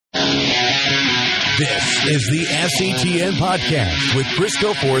This is the SETN Podcast with Chris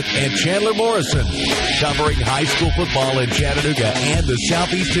Goforth and Chandler Morrison, covering high school football in Chattanooga and the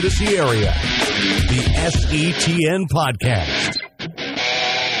Southeast Tennessee area. The SETN Podcast.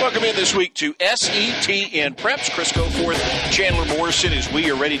 Welcome in this week to SETN Preps. Chris Goforth, Chandler Morrison, as we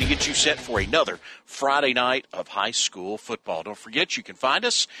are ready to get you set for another Friday night of high school football. Don't forget, you can find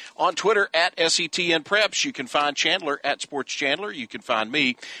us on Twitter at SETN Preps. You can find Chandler at Sports Chandler. You can find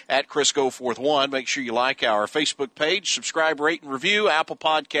me at Chris Goforth1. Make sure you like our Facebook page, subscribe, rate, and review, Apple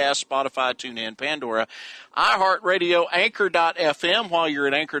Podcasts, Spotify, TuneIn, Pandora, iHeartRadio, Anchor.fm. While you're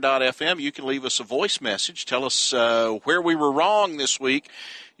at Anchor.fm, you can leave us a voice message. Tell us where we were wrong this week.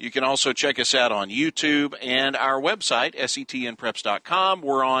 You can also check us out on YouTube and our website, setnpreps.com.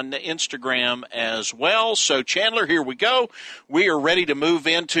 We're on Instagram as well. So, Chandler, here we go. We are ready to move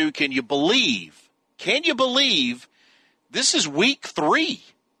into, can you believe this is week 3?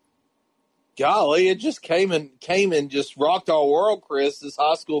 Golly, it just came and just rocked our world, Chris, this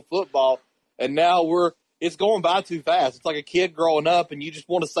high school football. And now it's going by too fast. It's like a kid growing up, and you just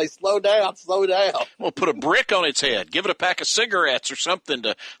want to say, slow down, slow down. Well, put a brick on its head. Give it a pack of cigarettes or something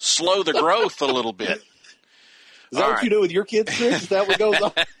to slow the growth a little bit. Is that what you do with your kids, Chris? Is that what goes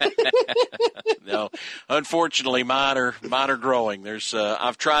on? No, unfortunately, mine are growing.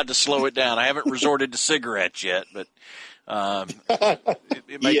 I've tried to slow it down. I haven't resorted to cigarettes yet, but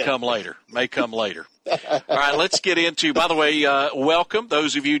it may come later. All right, let's get into, by the way, welcome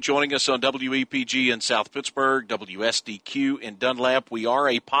those of you joining us on WEPG in South Pittsburgh, WSDQ in Dunlap. We are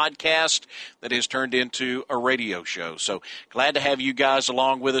a podcast that has turned into a radio show. So glad to have you guys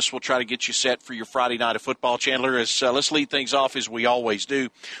along with us. We'll try to get you set for your Friday night of football. Chandler, let's lead things off as we always do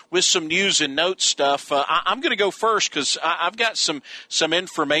with some news and notes stuff. I'm going to go first because I've got some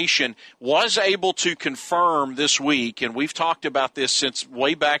information. Was able to confirm this week, and we've talked about this since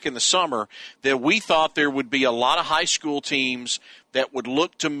way back in the summer, that we thought there would be a lot of high school teams that would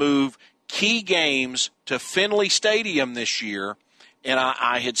look to move key games to Finley Stadium this year. And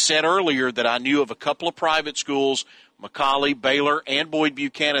I had said earlier that I knew of a couple of private schools, McCallie, Baylor, and Boyd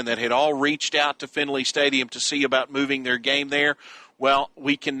Buchanan, that had all reached out to Finley Stadium to see about moving their game there. Well,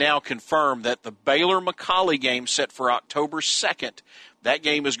 we can now confirm that the Baylor-McCallie game set for October 2nd, that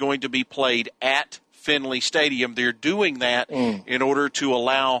game is going to be played at Finley Stadium. They're doing that in order to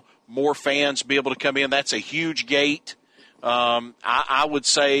allow more fans be able to come in. That's a huge gate. I would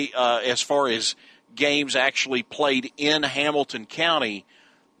say as far as games actually played in Hamilton County,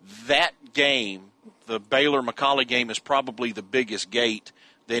 that game, the Baylor-McCallie game, is probably the biggest gate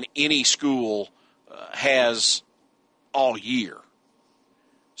than any school has all year.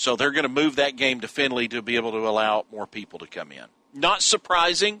 So they're going to move that game to Finley to be able to allow more people to come in. Not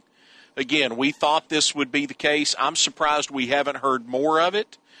surprising. Again, we thought this would be the case. I'm surprised we haven't heard more of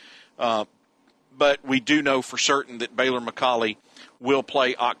it. But we do know for certain that Baylor-McCallie will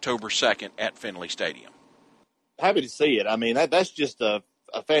play October 2nd at Finley Stadium. Happy to see it. I mean, that's just a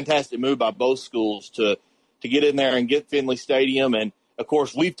fantastic move by both schools to get in there and get Finley Stadium. And, of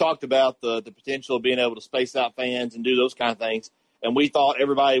course, we've talked about the potential of being able to space out fans and do those kind of things. And we thought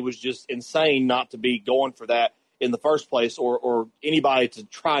everybody was just insane not to be going for that in the first place, or anybody to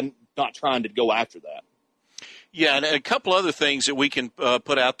not trying to go after that. Yeah, and a couple other things that we can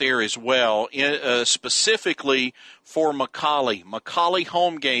put out there as well, specifically for McCallie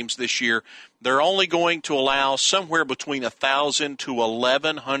home games this year. They're only going to allow somewhere between 1,000 to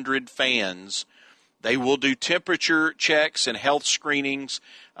 1,100 fans. They will do temperature checks and health screenings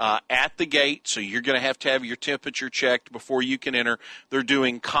at the gate, so you're going to have your temperature checked before you can enter. They're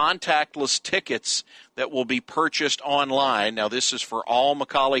doing contactless tickets that will be purchased online. Now, this is for all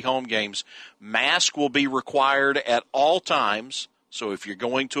McCallie home games. Mask will be required at all times, so if you're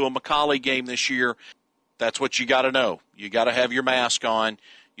going to a McCallie game this year, that's what you got to know. You got to have your mask on.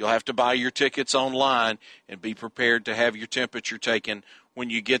 You'll have to buy your tickets online and be prepared to have your temperature taken when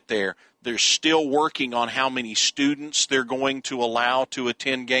you get there. They're still working on how many students they're going to allow to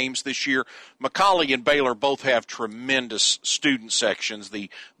attend games this year. McCallie and Baylor both have tremendous student sections. The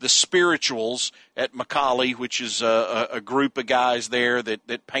spirituals at McCallie, which is a group of guys there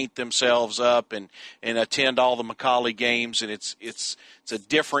that paint themselves up and attend all the McCallie games, and it's a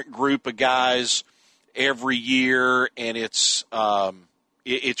different group of guys every year, and it's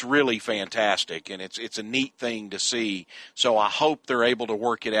really fantastic, and it's a neat thing to see. So I hope they're able to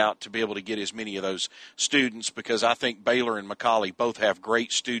work it out to be able to get as many of those students, because I think Baylor and McCallie both have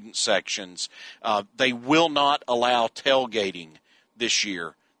great student sections. They will not allow tailgating this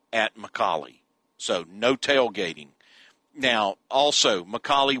year at McCallie, so no tailgating. Now, also,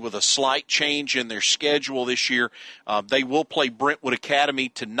 McCallie with a slight change in their schedule this year. They will play Brentwood Academy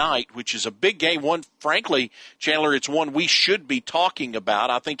tonight, which is a big game. One, frankly, Chandler, it's one we should be talking about.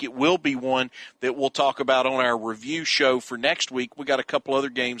 I think it will be one that we'll talk about on our review show for next week. We got a couple other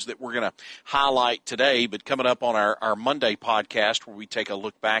games that we're going to highlight today, but coming up on our Monday podcast where we take a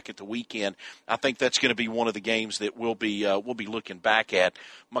look back at the weekend, I think that's going to be one of the games that we'll be looking back at.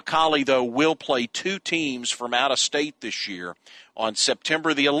 McCallie, though, will play two teams from out of state this year on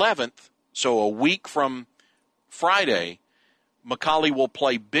September the 11th, so a week from Friday. McCallie will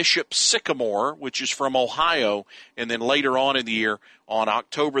play Bishop Sycamore, which is from Ohio, and then later on in the year, on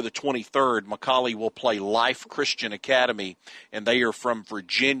October the 23rd, McCallie will play Life Christian Academy, and they are from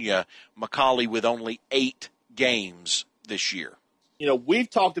Virginia. McCallie with only 8 games this year. You know, we've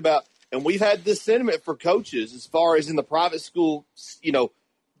talked about, and we've had this sentiment for coaches as far as in the private school,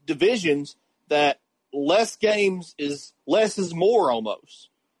 divisions, that less games is less is more almost,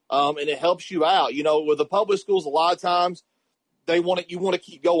 and it helps you out. You know, with the public schools, a lot of times you want to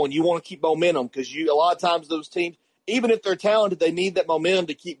keep going, you want to keep momentum because a lot of times those teams, even if they're talented, they need that momentum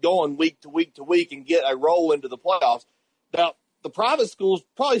to keep going week to week to week and get a roll into the playoffs. Now, the private schools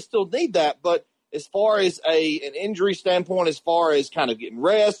probably still need that, but as far as an injury standpoint, as far as kind of getting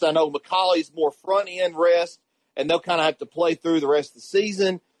rest, I know McCallie's more front end rest, and they'll kind of have to play through the rest of the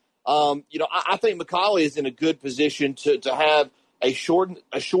season. I think McCallie is in a good position to have a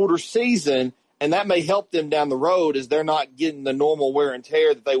shorter season, and that may help them down the road as they're not getting the normal wear and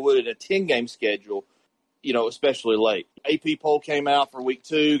tear that they would in a 10-game schedule, especially late. AP poll came out for week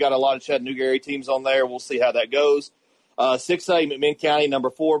 2, got a lot of Chattanooga area teams on there. We'll see how that goes. 6A, McMinn County,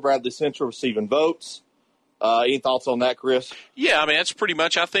 number 4, Bradley Central receiving votes. Any thoughts on that, Chris? Yeah, I mean, that's pretty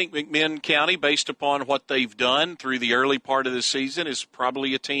much, I think McMinn County, based upon what they've done through the early part of the season, is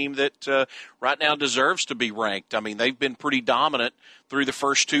probably a team that right now deserves to be ranked. I mean, they've been pretty dominant through the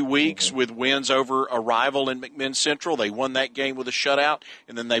first 2 weeks with wins over a rival in McMinn Central. They won that game with a shutout,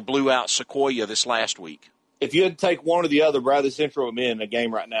 and then they blew out Sequoia this last week. If you had to take one or the other, Bradley Central or McMinn in a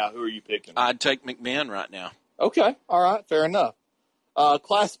game right now, who are you picking? I'd take McMinn right now. Okay, all right, fair enough.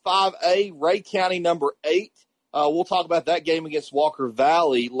 Class 5A, Ray County, number 8. We'll talk about that game against Walker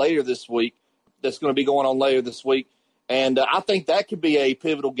Valley later this week. That's going to be going on later this week. And I think that could be a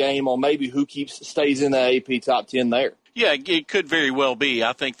pivotal game on maybe who stays in the AP top 10 there. Yeah, it could very well be.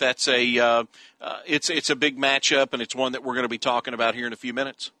 I think that's it's a big matchup, and it's one that we're going to be talking about here in a few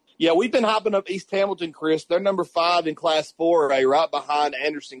minutes. Yeah, we've been hopping up East Hamilton, Chris. They're number 5 in Class 4A, right behind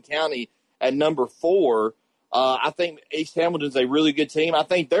Anderson County at number 4. I think East Hamilton's a really good team. I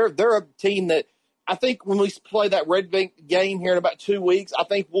think they're a team that I think when we play that Red Bank game here in about 2 weeks, I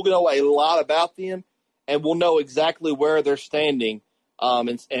think we'll know a lot about them, and we'll know exactly where they're standing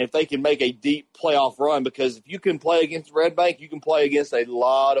and if they can make a deep playoff run. Because if you can play against Red Bank, you can play against a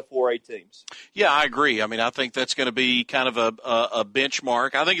lot of 4A teams. Yeah, I agree. I mean, I think that's going to be kind of a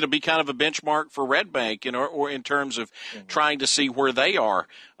benchmark. I think it'll be kind of a benchmark for Red Bank, or in terms of trying to see where they are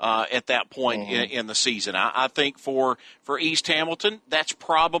at that point in the season. I think for East Hamilton, that's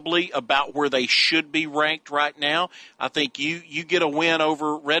probably about where they should be ranked right now. I think you get a win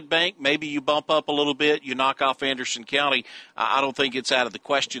over Red Bank, maybe you bump up a little bit, you knock off Anderson County. I don't think it's out of the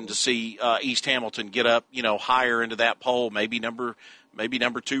question to see East Hamilton get up, higher into that poll, maybe number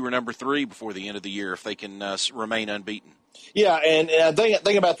 2 or number 3 before the end of the year if they can remain unbeaten. Yeah, and the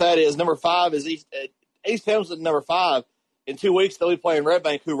thing about that is number 5 is East Hamilton, number 5. In 2 weeks, they'll be playing Red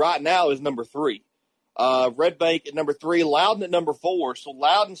Bank, who right now is number 3. Red Bank at number 3, Loudon at number 4. So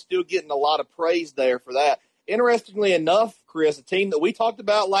Loudon's still getting a lot of praise there for that. Interestingly enough, Chris, a team that we talked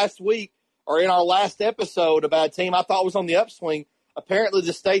about last week or in our last episode about a team I thought was on the upswing, apparently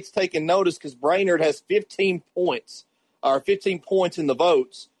the state's taking notice because Brainerd has 15 points in the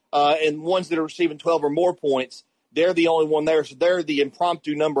votes, and ones that are receiving 12 or more points, they're the only one there. So they're the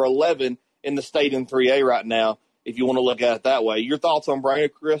impromptu number 11 in the state in 3A right now, if you want to look at it that way. Your thoughts on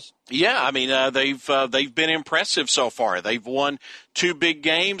Brainerd, Chris? Yeah, I mean they've been impressive so far. They've won 2 big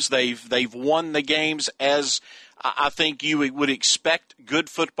games. They've won the games as I think you would expect good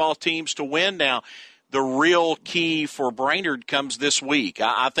football teams to win. Now, the real key for Brainerd comes this week.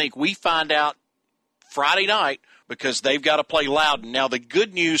 I think we find out Friday night because they've got to play Loudon. Now, the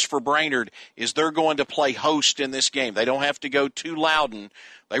good news for Brainerd is they're going to play host in this game. They don't have to go to Loudon.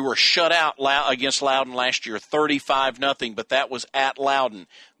 They were shut out against Loudon last year, 35-0, but that was at Loudon.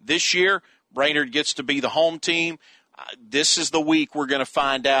 This year, Brainerd gets to be the home team. This is the week we're going to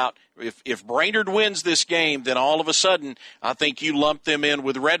find out. If Brainerd wins this game, then all of a sudden I think you lump them in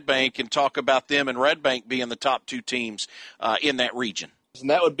with Red Bank and talk about them and Red Bank being the top 2 teams in that region. And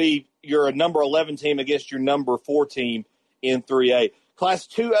that would be your number 11 team against your number 4 team in 3A. Class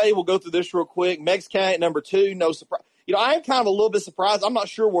 2A, we'll go through this real quick. Meigs County at number 2, no surprise. I am kind of a little bit surprised. I'm not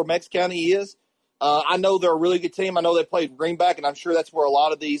sure where Meigs County is. I know they're a really good team. I know they played Greenback, and I'm sure that's where a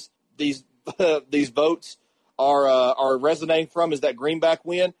lot of these votes are resonating from, is that Greenback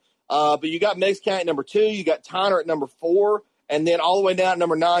win. But you got Meigs County at number 2. You got Tyner at number 4. And then all the way down at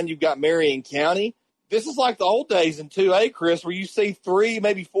number 9, you've got Marion County. This is like the old days in 2A, Chris, where you see 3,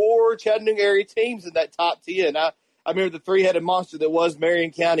 maybe 4 Chattanooga area teams in that top 10. I remember the three-headed monster that was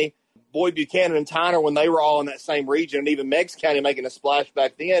Marion County, Boyd Buchanan, and Tyner when they were all in that same region, and even Meigs County making a splash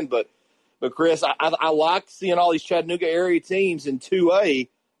back then. But Chris, I like seeing all these Chattanooga area teams in 2A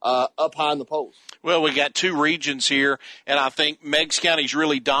up high in the polls. Well, we got 2 regions here, and I think Meigs County's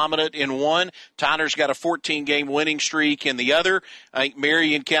really dominant in one. Tyner's got a 14-game winning streak in the other. I think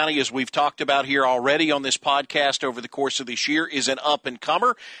Marion County, as we've talked about here already on this podcast over the course of this year, is an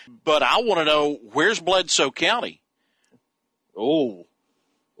up-and-comer. But I want to know, where's Bledsoe County? Oh.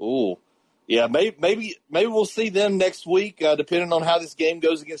 Yeah, maybe we'll see them next week, depending on how this game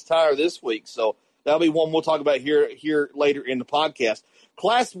goes against Tyner this week. So that'll be one we'll talk about here later in the podcast.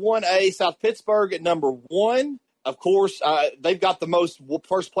 Class 1A, South Pittsburg at number 1. Of course, they've got the most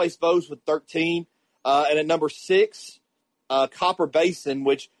first-place votes with 13. And at number 6, Copper Basin,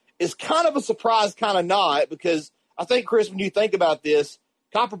 which is kind of a surprise, kind of not, because I think, Chris, when you think about this,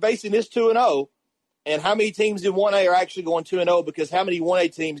 Copper Basin is 2-0. And how many teams in 1A are actually going 2-0? Because how many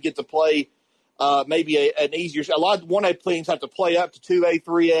 1A teams get to play maybe an easier – a lot of 1A teams have to play up to 2A,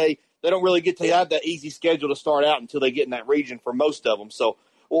 3A. They don't really get to have that easy schedule to start out until they get in that region for most of them. So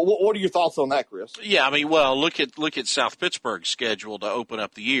what are your thoughts on that, Chris? Yeah, I mean, well, look at South Pittsburgh's schedule to open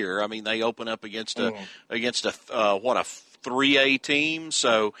up the year. I mean, they open up against a 3A team.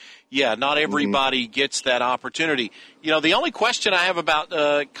 So, yeah, not everybody gets that opportunity. The only question I have about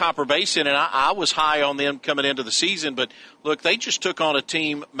Copper Basin, and I was high on them coming into the season, but, look, they just took on a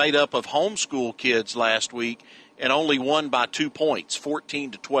team made up of homeschool kids last week and only won by 2 points,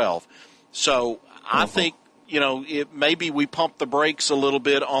 14-12. So I think, maybe we pump the brakes a little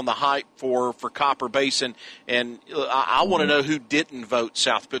bit on the hype for Copper Basin. And I want to know who didn't vote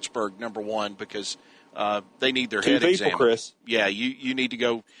South Pittsburg number 1, because they need their head examined. Chris. Yeah, you need to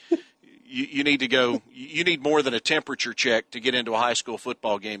go. You need to go. You need more than a temperature check to get into a high school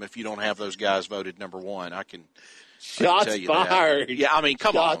football game if you don't have those guys voted number 1. I can tell you fired. That. Yeah, I mean,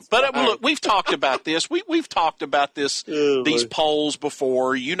 come on. But look, we've talked about this. We've talked about this. These polls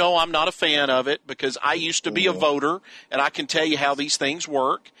before. I'm not a fan of it because I used to be a voter, and I can tell you how these things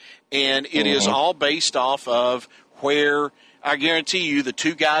work. And it is all based off of where, I guarantee you, the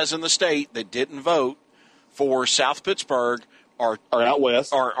 2 guys in the state that didn't vote for South Pittsburg are out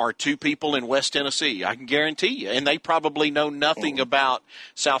west. Are 2 people in West Tennessee. I can guarantee you. And they probably know nothing about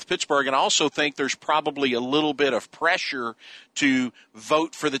South Pittsburg. And I also think there's probably a little bit of pressure to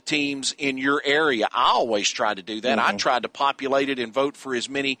vote for the teams in your area. I always try to do that. I tried to populate it and vote for as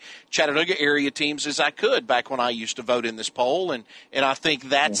many Chattanooga area teams as I could back when I used to vote in this poll. And I think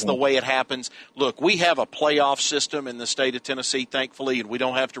that's the way it happens. Look, we have a playoff system in the state of Tennessee, thankfully, and we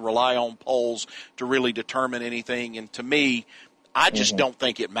don't have to rely on polls to really determine anything. And to me, I just don't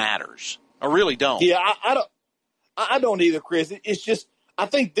think it matters. I really don't. Yeah, I don't either, Chris. It's just, I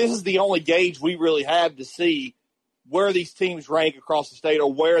think this is the only gauge we really have to see where these teams rank across the state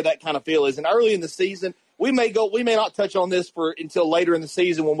or where that kind of feel is. And early in the season, we may not touch on this until later in the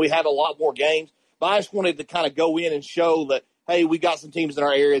season when we have a lot more games. But I just wanted to kind of go in and show that, hey, we got some teams in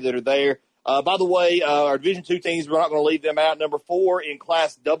our area that are there. By the way, our Division II teams, we're not going to leave them out. Number 4 in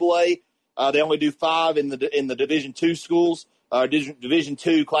Class AA. They only do 5 in the Division II schools. Division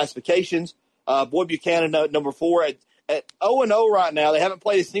II classifications. Boyd Buchanan, number 4 at 0-0 right now. They haven't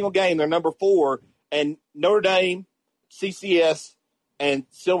played a single game. They're number 4, and Notre Dame, CCS, and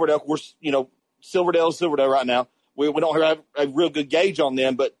Silverdale. Of course, Silverdale right now. We don't have a real good gauge on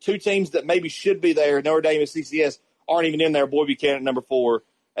them, but 2 teams that maybe should be there, Notre Dame and CCS, aren't even in there. Boyd Buchanan, number 4,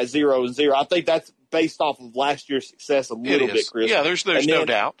 at 0-0. I think that's based off of last year's success a little bit, Chris. Yeah, there's no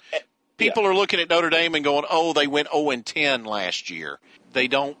doubt. People are looking at Notre Dame and going, "Oh, they went 0-10 last year." They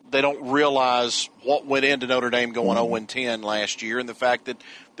don't realize what went into Notre Dame going 0-10 last year, and the fact that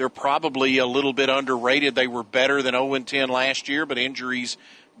they're probably a little bit underrated. They were better than 0-10 last year, but injuries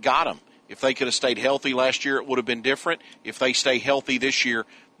got them. If they could have stayed healthy last year, it would have been different. If they stay healthy this year,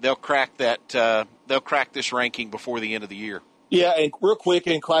 they'll crack that. They'll crack this ranking before the end of the year. Yeah, and real quick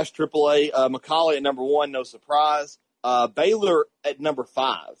in Class AAA, McCallie at number 1, no surprise. Baylor at number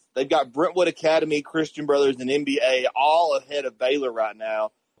 5. They've got Brentwood Academy, Christian Brothers, and NBA all ahead of Baylor right now.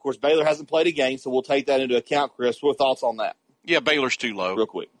 Of course, Baylor hasn't played a game, so we'll take that into account, Chris. What are thoughts on that? Yeah, Baylor's too low. Real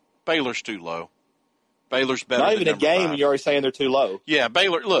quick. Baylor's too low. Baylor's better. Not than even a game, 5. and you're already saying they're too low. Yeah,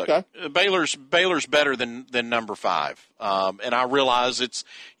 Baylor. Look, Okay. Baylor's better than number 5. And I realize it's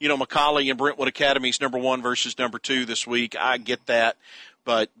McCallie and Brentwood Academy's number 1 versus number 2 this week. I get that,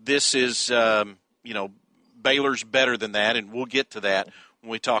 but this is Baylor's better than that, and we'll get to that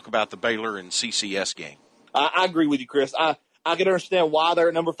when we talk about the Baylor and CCS game. I agree with you, Chris. I can understand why they're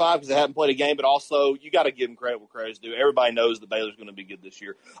at number 5 because they haven't played a game, but also you got to give them credit where credit's due. Everybody knows that Baylor's going to be good this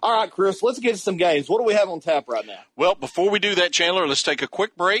year. All right, Chris, let's get to some games. What do we have on tap right now? Well, before we do that, Chandler, let's take a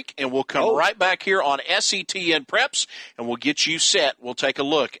quick break, and we'll come right back here on SETN Preps, and we'll get you set. We'll take a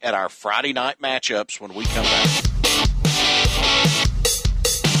look at our Friday night matchups when we come back.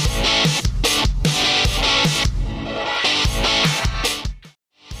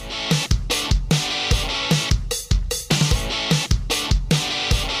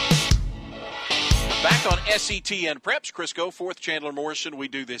 Back on SETN Preps, Chris Goforth, Chandler Morrison. We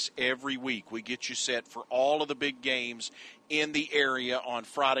do this every week. We get you set for all of the big games in the area on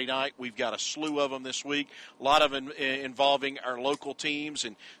Friday night. We've got a slew of them this week, a lot of them involving our local teams.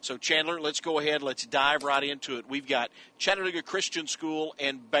 And so, Chandler, let's go ahead. Let's dive right into it. We've got Chattanooga Christian School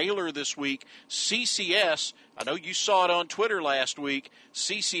and Baylor this week. CCS, I know you saw it on Twitter last week,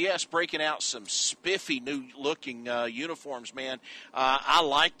 CCS breaking out some spiffy new-looking uniforms, man. I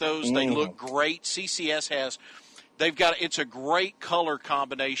like those. They look great. CCS has – it's a great color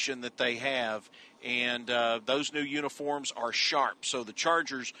combination that they have. And those new uniforms are sharp. So the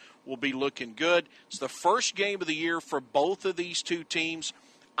Chargers will be looking good. It's the first game of the year for both of these two teams.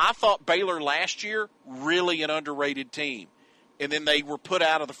 I thought Baylor last year, really an underrated team. And then they were put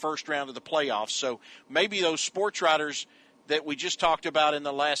out of the first round of the playoffs. So maybe those sports writers that we just talked about in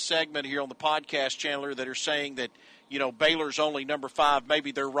the last segment here on the podcast, Chandler, that are saying that, Baylor's only number 5,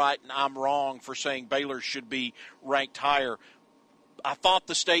 maybe they're right and I'm wrong for saying Baylor should be ranked higher. I thought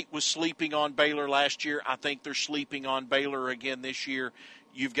the state was sleeping on Baylor last year. I think they're sleeping on Baylor again this year.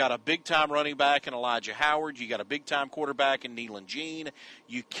 You've got a big-time running back in Elijah Howard. You got a big-time quarterback in Nealon Jean.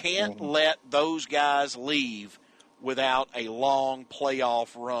 You can't let those guys leave without a long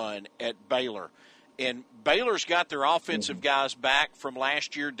playoff run at Baylor. And Baylor's got their offensive guys back from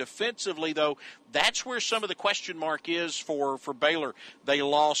last year. Defensively, though, that's where some of the question mark is for Baylor. They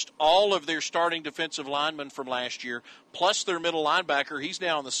lost all of their starting defensive linemen from last year, plus their middle linebacker. He's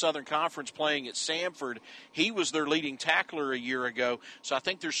now in the Southern Conference playing at Samford. He was their leading tackler a year ago. So I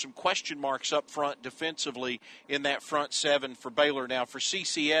think there's some question marks up front defensively in that front 7 for Baylor. Now, for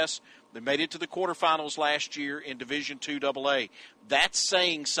CCS, they made it to the quarterfinals last year in Division II AA. That's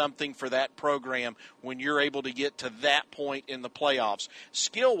saying something for that program when you're able to get to that point in the playoffs.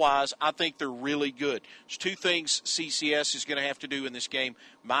 Skill-wise, I think they're really good. There's 2 things CCS is going to have to do in this game.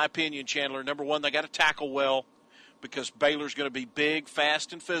 My opinion, Chandler, number 1, they got to tackle well, because Baylor's going to be big,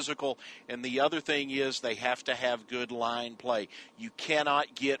 fast, and physical. And the other thing is they have to have good line play. You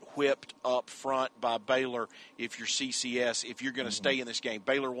cannot get whipped up front by Baylor if you're CCS, if you're going to stay in this game.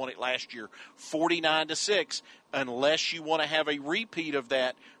 Baylor won it last year 49-6. Unless you want to have a repeat of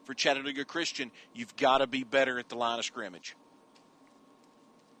that for Chattanooga Christian, you've got to be better at the line of scrimmage.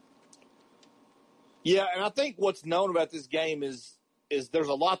 Yeah, and I think what's known about this game is there's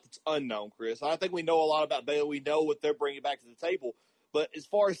a lot that's unknown, Chris. I think we know a lot about Baylor. We know what they're bringing back to the table. But as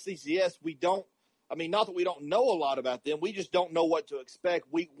far as CCS, we don't – I mean, not that we don't know a lot about them. We just don't know what to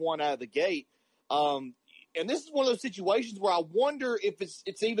expect week 1 out of the gate. And this is one of those situations where I wonder if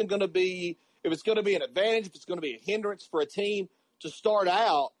it's even going to be – if it's going to be an advantage, if it's going to be a hindrance for a team to start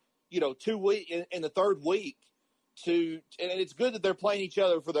out, 2 weeks in the third week. And it's good that they're playing each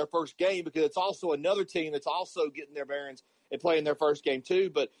other for their first game, because it's also another team that's also getting their bearings and playing their first game too.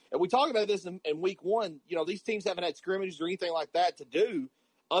 But and we talked about this in week 1. These teams haven't had scrimmages or anything like that to do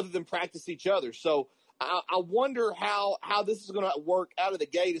other than practice each other. So I wonder how this is going to work out of the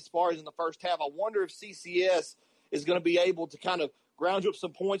gate as far as in the first half. I wonder if CCS is going to be able to kind of ground you up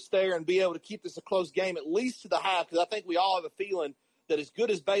some points there and be able to keep this a close game at least to the half, because I think we all have a feeling that as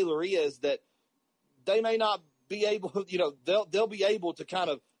good as Baylor is, that they may not be able, they'll be able to kind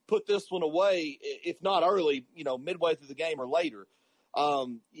of put this one away, if not early, midway through the game or later.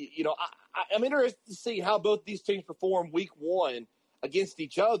 I'm interested to see how both these teams perform week 1 against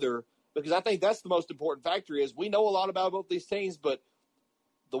each other, because I think that's the most important factor. Is we know a lot about both these teams, but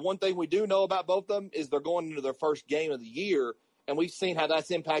the one thing we do know about both of them is they're going into their first game of the year, and we've seen how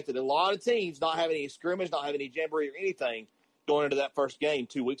that's impacted a lot of teams not having any scrimmage, not having any jamboree or anything going into that first game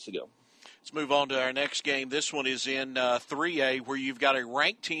 2 weeks ago. Let's move on to our next game. This one is in 3A, where you've got a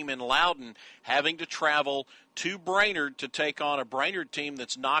ranked team in Loudon having to travel to Brainerd to take on a Brainerd team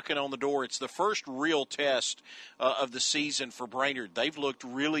that's knocking on the door. It's the first real test of the season for Brainerd. They've looked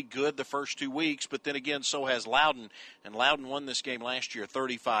really good the first 2 weeks, but then again, so has Loudon. And Loudon won this game last year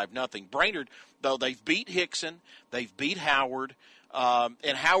 35-0. Brainerd, though, they've beat Hickson, they've beat Howard,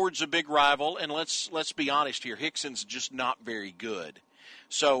 and Howard's a big rival. And let's be honest here, Hickson's just not very good.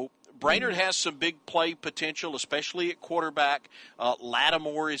 So Brainerd has some big play potential, especially at quarterback.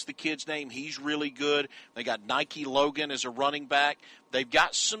 Lattimore is the kid's name. He's really good. They got Nike Logan as a running back. They've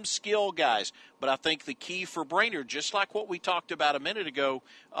got some skill guys. But I think the key for Brainerd, just like what we talked about a minute ago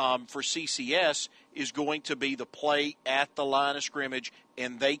for CCS, is going to be the play at the line of scrimmage,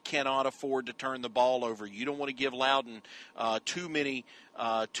 and they cannot afford to turn the ball over. You don't want to give Loudon too many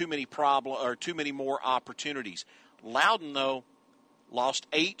more opportunities. Loudon, though, lost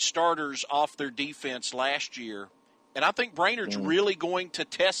 8 starters off their defense last year, and I think Brainerd's really going to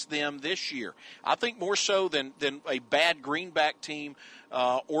test them this year. I think more so than a bad Greenback team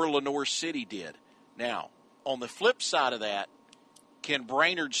or Lenoir City did. Now, on the flip side of that, can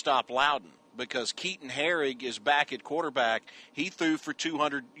Brainerd stop Loudon? Because Keaton Herrig is back at quarterback. He threw for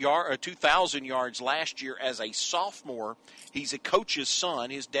 2,000 yards last year as a sophomore. He's a coach's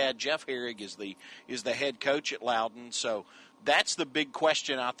son. His dad, Jeff Herrig, is the head coach at Loudon. So that's the big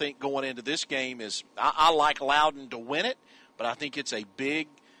question, I think, going into this game is I like Loudon to win it, but I think it's a big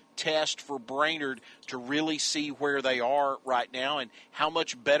test for Brainerd to really see where they are right now and how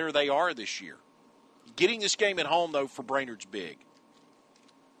much better they are this year. Getting this game at home, though, for Brainerd's big.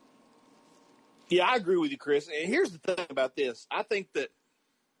 Yeah, I agree with you, Chris. And here's the thing about this. I think that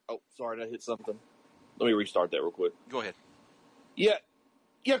 – oh, sorry, did I hit something? Let me restart that real quick. Go ahead. Yeah,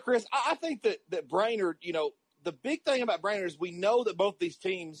 Chris, I think that Brainerd, the big thing about Brainerd is we know that both these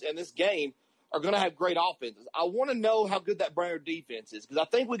teams in this game are going to have great offenses. I want to know how good that Brainerd defense is because I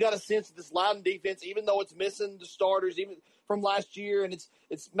think we got a sense of this Loudon defense, even though it's missing the starters even from last year, and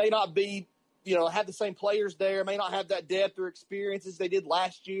it's may not be, have the same players there, may not have that depth or experience as they did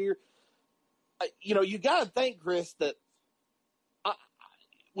last year. You got to think, Chris, that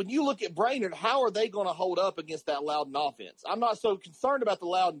when you look at Brainerd, how are they going to hold up against that Loudon offense? I'm not so concerned about the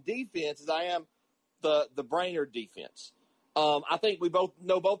Loudon defense as I am the Brainerd defense. I think we both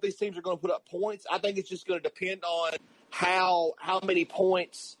know both these teams are going to put up points. I think it's just going to depend on how many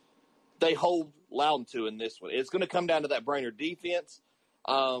points they hold Loudon to in this one. It's going to come down to that Brainerd defense.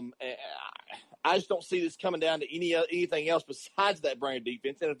 I just don't see this coming down to anything else besides that Brainerd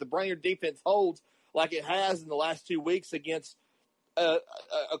defense. And if the Brainerd defense holds like it has in the last 2 weeks against a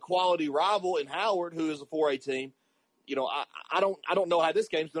quality rival in Howard, who is a 4A team, I don't know how this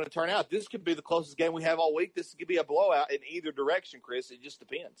game's going to turn out. This could be the closest game we have all week. This could be a blowout in either direction, Chris. It just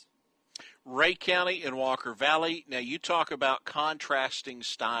depends. Ray County and Walker Valley. Now, you talk about contrasting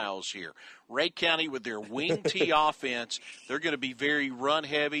styles here. Ray County with their wing T offense, they're going to be very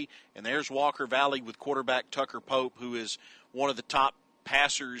run-heavy, and there's Walker Valley with quarterback Tucker Pope, who is one of the top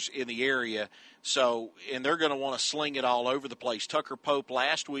passers in the area. So, and they're going to want to sling it all over the place. Tucker Pope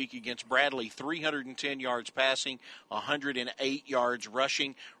last week against Bradley, 310 yards passing, 108 yards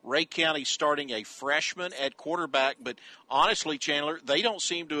rushing. Ray County starting a freshman at quarterback, but honestly, Chandler, they don't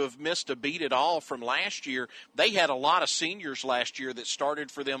seem to have missed a beat at all from last year. They had a lot of seniors last year that started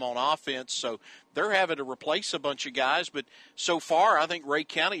for them on offense, so they're having to replace a bunch of guys, but so far I think Ray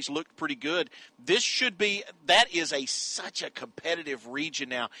County's looked pretty good. That is such a competitive region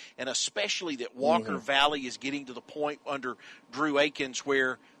now, and especially that Walker Valley is getting to the point under Drew Akins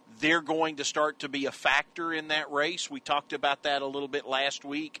where they're going to start to be a factor in that race. We talked about that a little bit last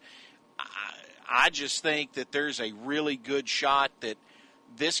week. I just think that there's a really good shot that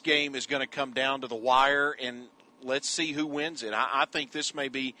this game is going to come down to the wire, and let's see who wins it. I think this may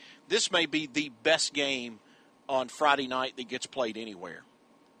be the best game on Friday night that gets played anywhere.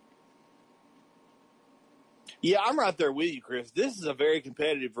 Yeah, I'm right there with you, Chris. This is a very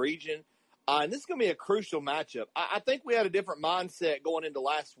competitive region, and this is going to be a crucial matchup. I think we had a different mindset going into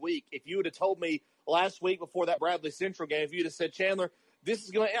last week. If you would have told me last week before that Bradley Central game, if you'd have said, Chandler,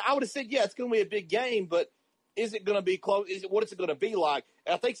 I would have said, yeah, it's going to be a big game, but is it going to be close? What is it going to be like?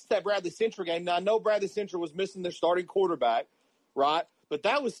 And I think it's that Bradley Central game. Now, I know Bradley Central was missing their starting quarterback, right? But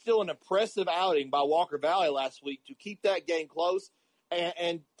that was still an impressive outing by Walker Valley last week to keep that game close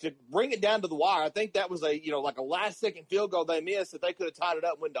and to bring it down to the wire. I think that was like a last-second field goal they missed that they could have tied it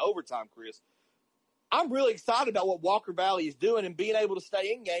up and went to overtime, Chris. I'm really excited about what Walker Valley is doing and being able to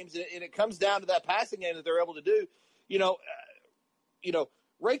stay in games, and it comes down to that passing game that they're able to do.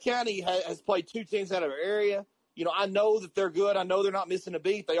 Ray County has played 2 teams out of our area. I know that they're good. I know they're not missing a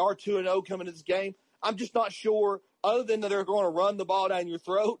beat. They are 2-0 coming to this game. I'm just not sure, other than that they're going to run the ball down your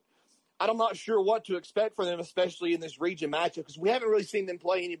throat, I'm not sure what to expect from them, especially in this region matchup, because we haven't really seen them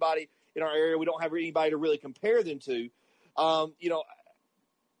play anybody in our area. We don't have anybody to really compare them to.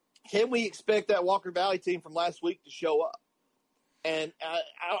 Can we expect that Walker Valley team from last week to show up? And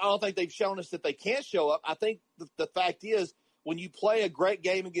I don't think they've shown us that they can't show up. I think the fact is, when you play a great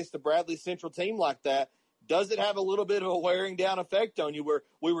game against a Bradley Central team like that, does it have a little bit of a wearing down effect on you where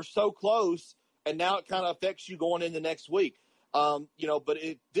we were so close and now it kind of affects you going into next week? But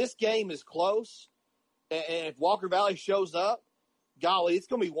if this game is close and if Walker Valley shows up, golly, it's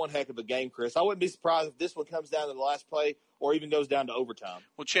going to be one heck of a game, Chris. I wouldn't be surprised if this one comes down to the last play or even goes down to overtime.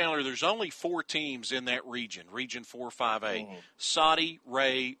 Well, Chandler, there's only 4 teams in that region, Region 4-5A. Soddy,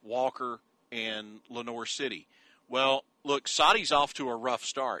 Ray, Walker, and Lenoir City. Well, look, Soddy's off to a rough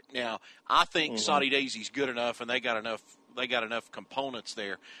start. Now, I think Soddy Daisy's good enough, and they got enough components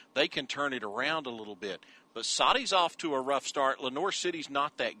there. They can turn it around a little bit. But Soddy's off to a rough start. Lenoir City's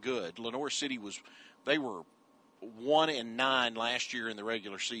not that good. Lenoir City they were 1-9 last year in the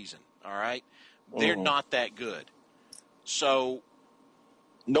regular season. All right, they're not that good. So,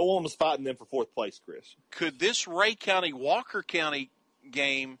 no one was fighting them for 4th place, Chris. Could this Ray County Walker County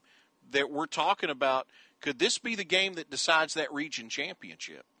game that we're talking about? Could this be the game that decides that region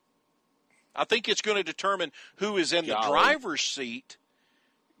championship? I think it's going to determine who is in the driver's seat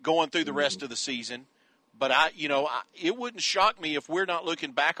going through the rest of the season. But it wouldn't shock me if we're not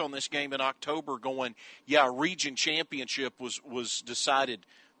looking back on this game in October going, yeah, region championship was decided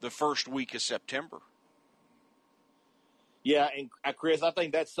the first week of September. Yeah, and Chris, I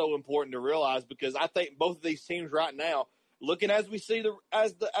think that's so important to realize, because I think both of these teams right now, looking as we see the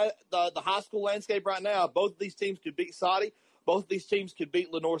high school landscape right now, both of these teams could beat Soddy. Both of these teams could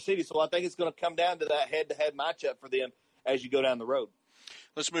beat Lenoir City. So I think it's going to come down to that head-to-head matchup for them as you go down the road.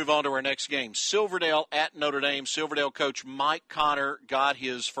 Let's move on to our next game. Silverdale at Notre Dame. Silverdale coach Mike Connor got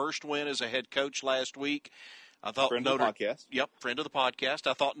his first win as a head coach last week. I thought friend of the podcast. Yep, friend of the podcast.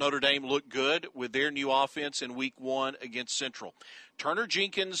 I thought Notre Dame looked good with their new offense in Week 1 against Central. Turner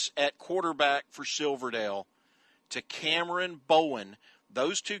Jenkins at quarterback for Silverdale to Cameron Bowen.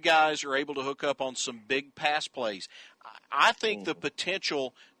 Those two guys are able to hook up on some big pass plays. I think the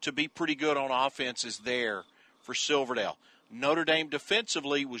potential to be pretty good on offense is there for Silverdale. Notre Dame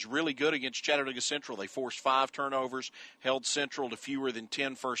defensively was really good against Chattanooga Central. They forced 5 turnovers, held Central to fewer than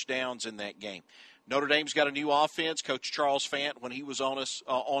 10 first downs in that game. Notre Dame's got a new offense. Coach Charles Fant, when he was on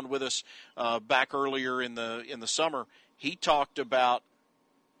with us back earlier in the summer, he talked about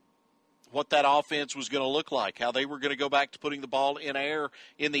what that offense was going to look like, how they were going to go back to putting the ball in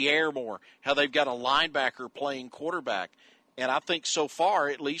the air more, how they've got a linebacker playing quarterback. And I think so far,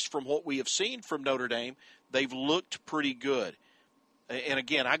 at least from what we have seen from Notre Dame, they've looked pretty good. And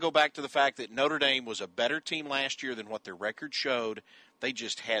again, I go back to the fact that Notre Dame was a better team last year than what their record showed. They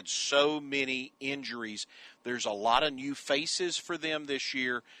just had so many injuries. There's a lot of new faces for them this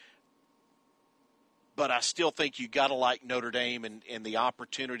year. But I still think you got to like Notre Dame and the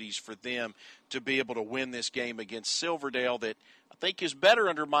opportunities for them to be able to win this game against Silverdale that I think is better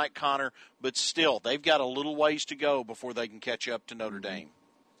under Mike Connor, but still, they've got a little ways to go before they can catch up to Notre Dame.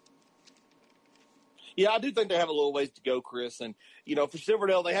 Yeah, I do think they have a little ways to go, Chris. And, for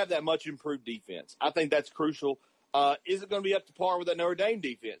Silverdale, they have that much improved defense. I think that's crucial. Is it going to be up to par with that Notre Dame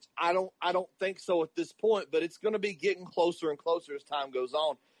defense? I don't think so at this point, but it's going to be getting closer and closer as time goes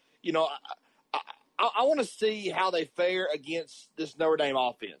on. I want to see how they fare against this Notre Dame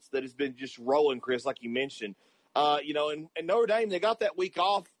offense that has been just rolling, Chris, like you mentioned. And Notre Dame, they got that week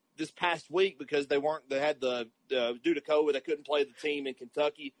off this past week because they had due to COVID, they couldn't play the team in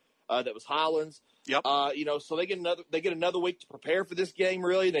Kentucky that was Highlands. Yep. So they get another week to prepare for this game.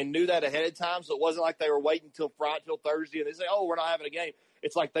 Really, they knew that ahead of time, so it wasn't like they were waiting till Thursday and they say, "Oh, we're not having a game."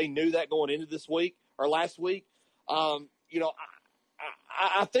 It's like they knew that going into this week or last week. I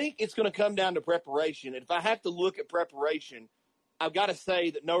think it's going to come down to preparation. And if I have to look at preparation, I've got to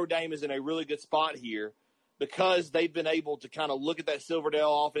say that Notre Dame is in a really good spot here because they've been able to kind of look at that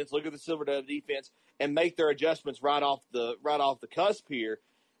Silverdale offense, look at the Silverdale defense, and make their adjustments right off the cusp here.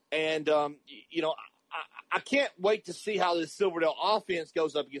 And I can't wait to see how this Silverdale offense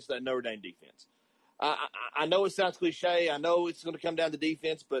goes up against that Notre Dame defense. I know it sounds cliche. I know it's going to come down to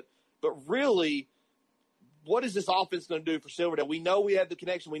defense, but really, what is this offense going to do for Silverdale? We know we have the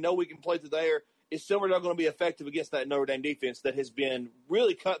connection. We know we can play through there. Is Silverdale going to be effective against that Notre Dame defense that has been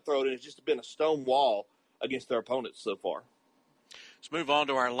really cutthroat and has just been a stone wall against their opponents so far? Let's move on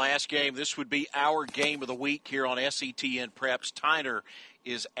to our last game. This would be our game of the week here on SETN Preps. Tyner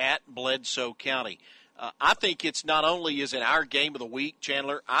is at Bledsoe County. I think it's not only is it our game of the week,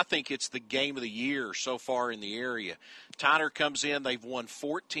 Chandler, I think it's the game of the year so far in the area. Tyner comes in. They've won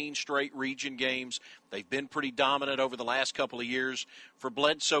 14 straight region games. They've been pretty dominant over the last couple of years. For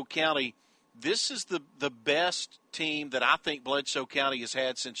Bledsoe County, this is the best team that I think Bledsoe County has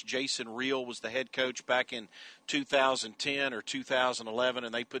had since Jason Reel was the head coach back in 2010 or 2011,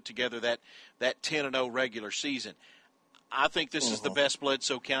 and they put together that 10-0 regular season. I think this is the best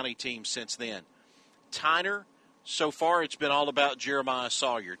Bledsoe County team since then. Tyner, so far it's been all about Jeremiah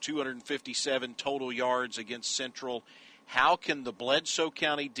Sawyer, 257 total yards against Central. How can the Bledsoe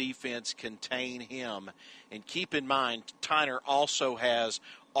County defense contain him? And keep in mind, Tyner also has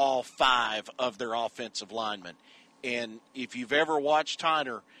all 5 of their offensive linemen. And if you've ever watched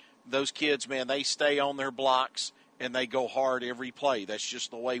Tyner, those kids, man, they stay on their blocks and they go hard every play. That's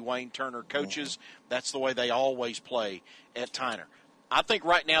just the way Wayne Turner coaches. That's the way they always play at Tyner. I think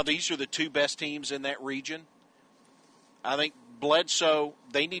right now these are the 2 best teams in that region. I think Bledsoe,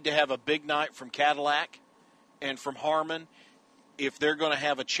 they need to have a big night from Cadillac and from Harmon if they're going to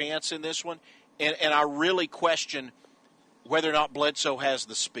have a chance in this one. And I really question whether or not Bledsoe has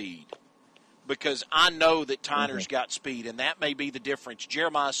the speed, because I know that Tyner's got speed, and that may be the difference.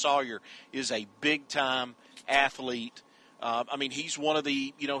 Jeremiah Sawyer is a big-time athlete. I mean, he's one of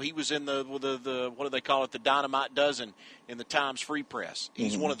the, he was in the what do they call it, the Dynamite Dozen in the Times Free Press.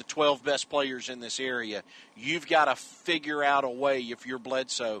 He's one of the 12 best players in this area. You've got to figure out a way, if you're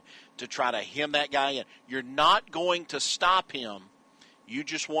Bledsoe, to try to hem that guy in. You're not going to stop him. You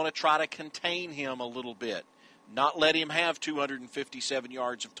just want to try to contain him a little bit, not let him have 257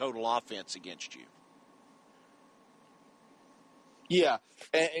 yards of total offense against you. Yeah,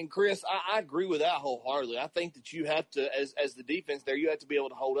 and Chris, I agree with that wholeheartedly. I think that you have to, as the defense there, you have to be able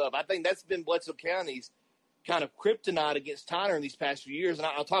to hold up. I think that's been Bledsoe County's kind of kryptonite against Tyner in these past few years, and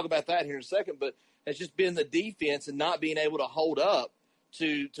I'll talk about that here in a second, but it's just been the defense and not being able to hold up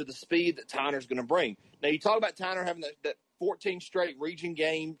to the speed that Tyner's going to bring. Now, you talk about Tyner having that 14 straight region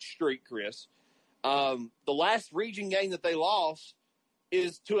game streak, Chris. The last region game that they lost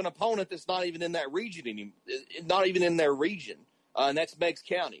is to an opponent that's not even in that region anymore, not even in their region. And that's Meigs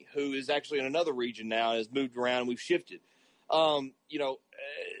County, who is actually in another region now and has moved around. We've shifted. And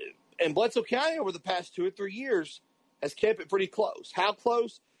Bledsoe County over the past 2 or 3 years has kept it pretty close. How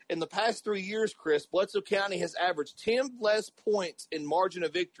close? In the past 3 years, Chris, Bledsoe County has averaged 10 less points in margin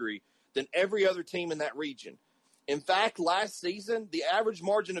of victory than every other team in that region. In fact, last season, the average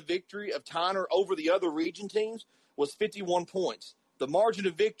margin of victory of Tyner over the other region teams was 51 points. The margin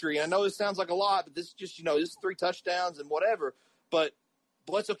of victory, I know this sounds like a lot, but this is just, this is 3 touchdowns and whatever. But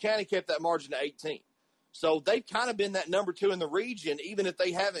Bledsoe County kept that margin to 18. So they've kind of been that number 2 in the region, even if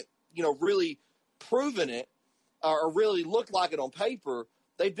they haven't, really proven it or really looked like it on paper.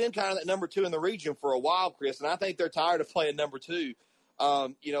 They've been kind of that number 2 in the region for a while, Chris, and I think they're tired of playing number 2.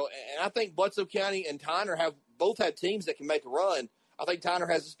 And I think Bledsoe County and Tyner both have teams that can make a run. I think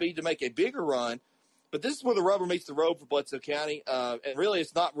Tyner has the speed to make a bigger run. But this is where the rubber meets the road for Bledsoe County. And really,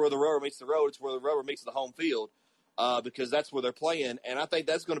 it's not where the rubber meets the road. It's where the rubber meets the home field. Because that's where they're playing. And I think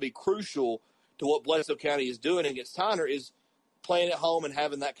that's going to be crucial to what Bledsoe County is doing against Tyner, is playing at home and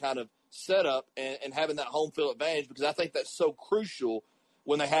having that kind of setup and having that home field advantage, because I think that's so crucial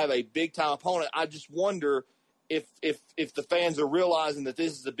when they have a big-time opponent. I just wonder if the fans are realizing that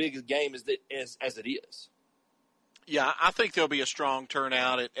this is the biggest game as it is. Yeah, I think there'll be a strong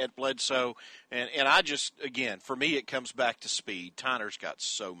turnout at Bledsoe. And I just, again, for me, it comes back to speed. Tyner's got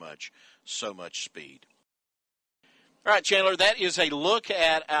so much speed. All right, Chandler, that is a look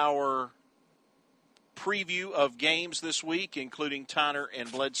at our preview of games this week, including Tyner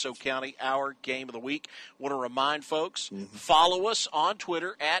and Bledsoe County, our game of the week. Want to remind folks, follow us on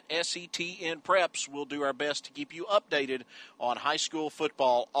Twitter at SETNPreps. We'll do our best to keep you updated on high school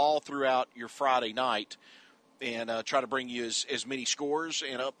football all throughout your Friday night, and try to bring you as many scores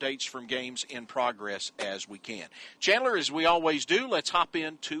and updates from games in progress as we can. Chandler, as we always do, let's hop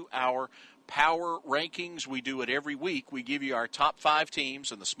into our Power Rankings. We do it every week. We give you our top 5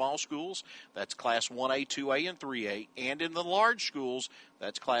 teams in the small schools. That's Class 1A, 2A, and 3A. And in the large schools,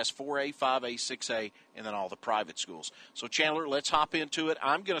 that's Class 4A, 5A, 6A, and then all the private schools. So, Chandler, let's hop into it.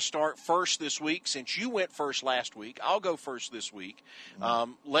 I'm going to start first this week. Since you went first last week, I'll go first this week.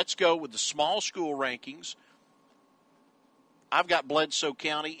 Let's go with the small school rankings. I've got Bledsoe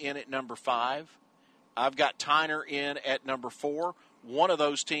County in at number 5. I've got Tyner in at number 4. One of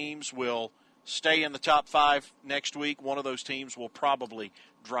those teams will stay in the top 5 next week. One of those teams will probably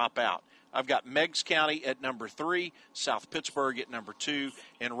drop out. I've got Meigs County at number 3, South Pittsburg at number 2,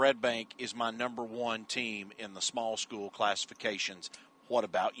 and Red Bank is my number 1 team in the small school classifications. What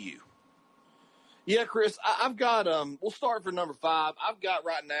about you? Yeah, Chris, I've got, we'll start for number 5. I've got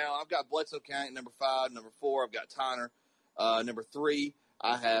Bledsoe County at number 5. Number 4, I've got Tyner. Number 3,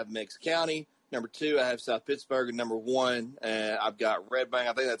 I have Meigs County. Number 2, I have South Pittsburg. And number 1, I've got Red Bank.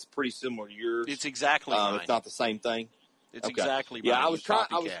 I think that's pretty similar to yours. It's exactly mine. It's not the same thing. It's exactly mine. Yeah, I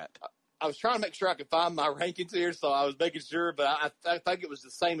was trying to make sure I could find my rankings here, so I was making sure, but I think it was the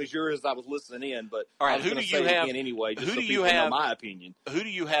same as yours as I was listening in. But all right, who do you have anyway? Just who do you have? Know my opinion. Who do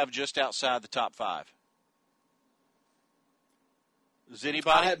you have just outside the top 5? Is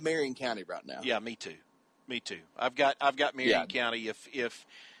anybody? I have Marion County right now. Yeah, me too. I've got Marion County. If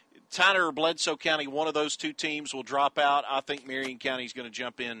Tyner or Bledsoe County, one of those two teams will drop out, I think Marion County is going to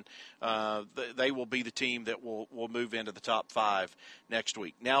jump in. They will be the team that will move into the top 5 next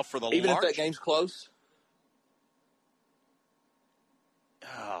week. Now for the if that game's close.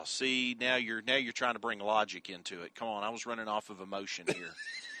 Oh, see, now you're trying to bring logic into it. Come on, I was running off of emotion here.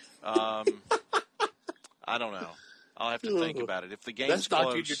 I don't know. I'll have to think about it. If the game's close,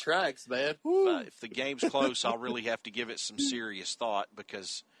 knocked you your tracks, man. If the game's close, I'll really have to give it some serious thought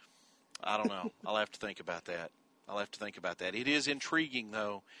because I don't know. I'll have to think about that. It is intriguing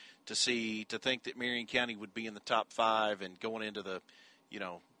though to think that Marion County would be in the top 5 and going into the,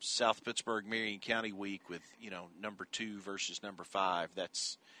 South Pittsburg Marion County week with, number 2 versus number 5.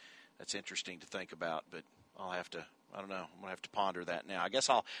 That's interesting to think about, but I don't know. I'm gonna have to ponder that now. I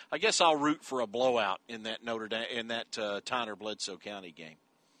guess I'll root for a blowout in that Tyner Bledsoe County game.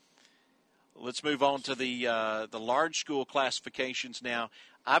 Let's move on to the large school classifications now.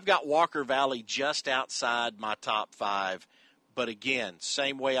 I've got Walker Valley just outside my top 5, but again,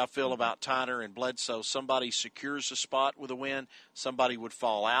 same way I feel about Tyner and Bledsoe. Somebody secures a spot with a win, somebody would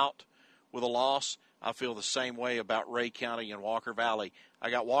fall out with a loss. I feel the same way about Ray County and Walker Valley.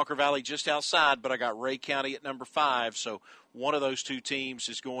 I got Walker Valley just outside, but I got Ray County at number 5. So one of those two teams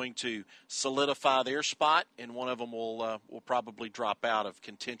is going to solidify their spot, and one of them will probably drop out of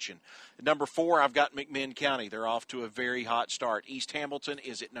contention. At number 4, I've got McMinn County. They're off to a very hot start. East Hamilton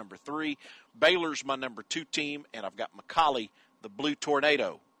is at number 3. Baylor's my number 2 team, and I've got McCallie, the Blue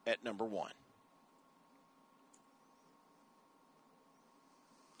Tornado, at number 1.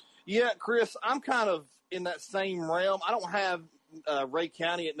 Yeah, Chris, I'm kind of in that same realm. I don't have Ray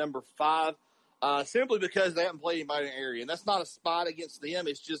County at number 5 simply because they haven't played anybody in the area. And that's not a spot against them.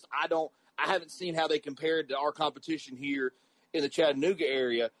 It's just I haven't seen how they compared to our competition here in the Chattanooga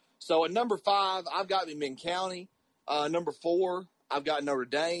area. So at number 5, I've got McMinn County. Number 4, I've got Notre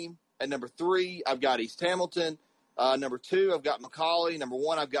Dame. At number 3, I've got East Hamilton. Number 2, I've got McCallie. Number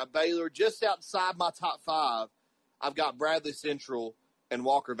 1, I've got Baylor. Just outside my top 5, I've got Bradley Central and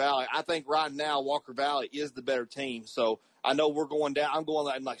Walker Valley. I think right now Walker Valley is the better team. So I know we're going down. I'm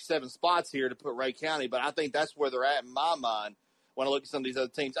going in like 7 spots here to put Ray County, but I think that's where they're at in my mind when I look at some of these other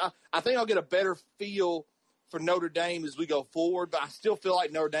teams. I think I'll get a better feel for Notre Dame as we go forward, but I still feel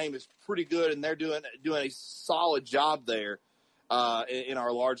like Notre Dame is pretty good, and they're doing a solid job there in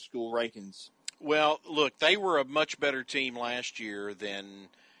our large school rankings. Well, look, they were a much better team last year than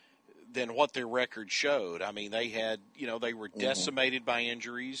what their record showed. I mean, they had, they were decimated by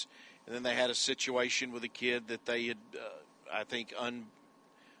injuries, and then they had a situation with a kid that they had, I think,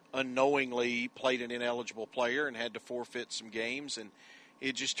 unknowingly played an ineligible player and had to forfeit some games, and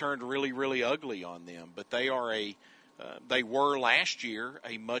it just turned really, really ugly on them. But they were last year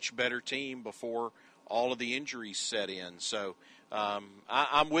a much better team before all of the injuries set in. So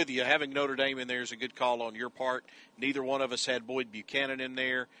I'm with you. Having Notre Dame in there is a good call on your part. Neither one of us had Boyd Buchanan in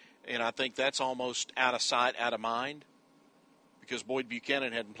there. And I think that's almost out of sight, out of mind, because Boyd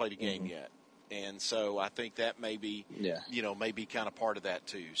Buchanan hadn't played a game yet. And so I think that may be, may be kind of part of that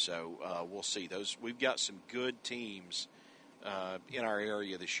too. So we'll see. We've got some good teams in our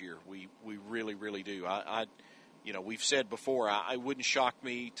area this year. We really, really do. We've said before, it wouldn't shock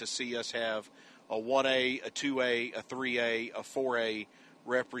me to see us have a 1A, a 2A, a 3A, a 4A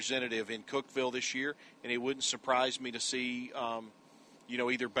representative in Cookeville this year. And it wouldn't surprise me to see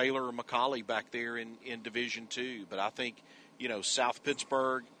either Baylor or McCallie back there in Division II. But I think, South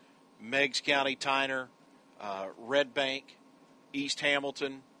Pittsburg, Meigs County, Tyner, Red Bank, East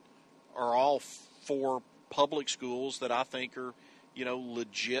Hamilton are all 4 public schools that I think are,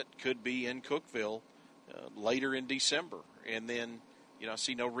 legit could be in Cookeville later in December. And then, I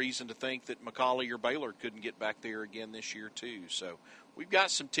see no reason to think that McCallie or Baylor couldn't get back there again this year too. So we've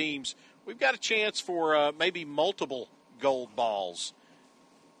got some teams. We've got a chance for maybe multiple gold balls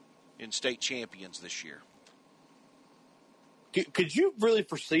in state champions this year. Could you really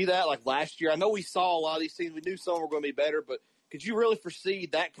foresee that like last year? I know we saw a lot of these teams. We knew some were going to be better, but could you really foresee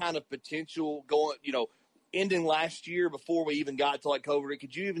that kind of potential going, ending last year before we even got to like COVID?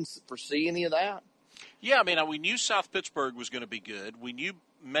 Could you even foresee any of that? Yeah, I mean, we knew South Pittsburgh was going to be good. We knew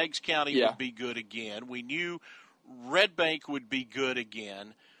Meigs County would be good again. We knew Red Bank would be good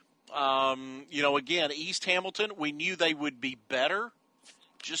again. Again, East Hamilton, we knew they would be better.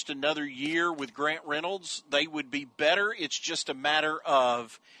 Just another year with Grant Reynolds, they would be better. It's just a matter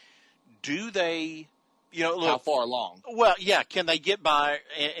of, do they, look, how far along? Well, yeah, can they get by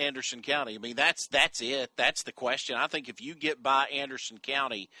Anderson County? I mean, that's it. That's the question. I think if you get by Anderson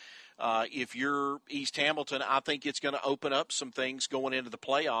County, if you're East Hamilton, I think it's going to open up some things going into the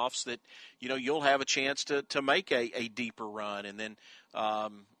playoffs that, you'll have a chance to make a deeper run. And then,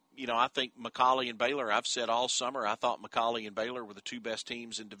 I think McCallie and Baylor, I've said all summer, I thought McCallie and Baylor were the two best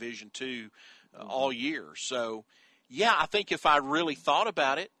teams in Division II all year. So, yeah, I think if I really thought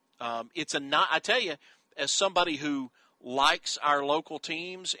about it, I tell you, as somebody who likes our local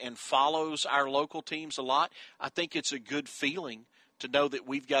teams and follows our local teams a lot, I think it's a good feeling to know that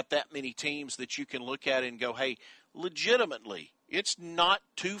we've got that many teams that you can look at and go, hey, legitimately, it's not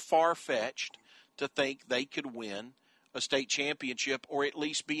too far-fetched to think they could win a state championship or at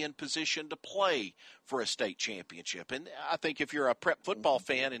least be in position to play for a state championship. And I think if you're a prep football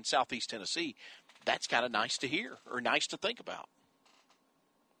fan in Southeast Tennessee, that's kind of nice to hear or nice to think about.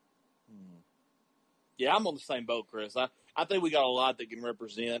 Yeah, I'm on the same boat, Chris. I think we got a lot that can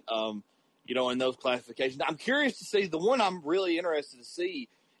represent, in those classifications. I'm curious to see, the one I'm really interested to see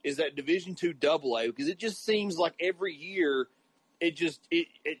is that Division II AA, because it just seems like every year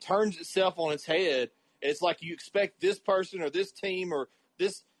it turns itself on its head. It's like you expect this person or this team or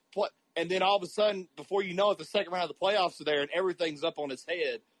this and then all of a sudden, before you know it, the second round of the playoffs are there and everything's up on its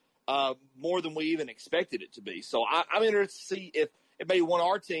head more than we even expected it to be. So I'm interested to see if maybe one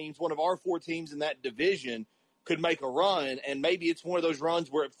of our four teams in that division could make a run, and maybe it's one of those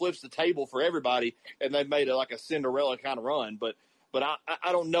runs where it flips the table for everybody and they've made a Cinderella kind of run. But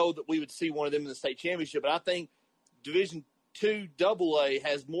I don't know that we would see one of them in the state championship. But I think Division II AA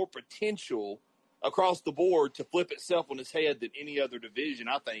has more potential across the board to flip itself on its head than any other division,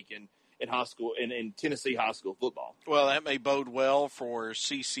 I think, in high school, in Tennessee high school football. Well, that may bode well for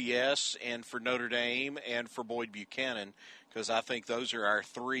CCS and for Notre Dame and for Boyd Buchanan, because I think those are our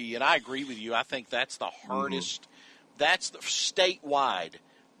three. And I agree with you. I think that's the hardest. That's the statewide.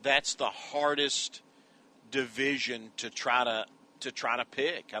 That's the hardest division to try to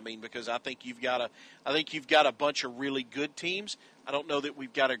pick. I mean, because I think you've got a bunch of really good teams. I don't know that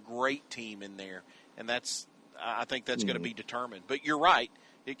we've got a great team in there, and I think that's going to be determined. But you're right;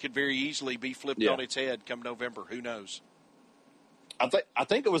 it could very easily be flipped on its head come November. Who knows? I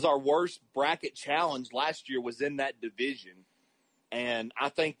think it was our worst bracket challenge last year was in that division, and I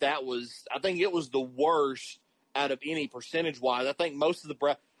think it was the worst out of any percentage wise. I think most of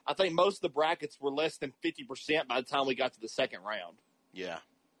the brackets were less than 50% by the time we got to the second round. Yeah.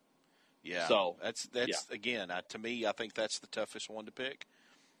 Yeah. So that's again, to me, I think that's the toughest one to pick.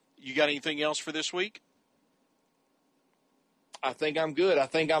 You got anything else for this week? I think I'm good. I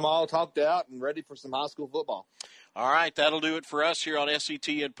think I'm all talked out and ready for some high school football. All right, that'll do it for us here on SET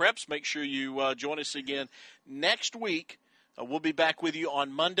and Preps. Make sure you join us again next week. We'll be back with you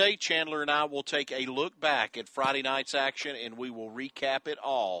on Monday. Chandler and I will take a look back at Friday night's action, and we will recap it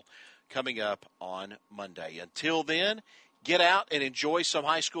all coming up on Monday. Until then, get out and enjoy some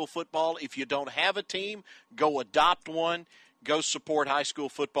high school football. If you don't have a team, go adopt one. Go support high school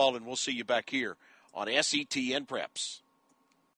football, and we'll see you back here on SET and Preps.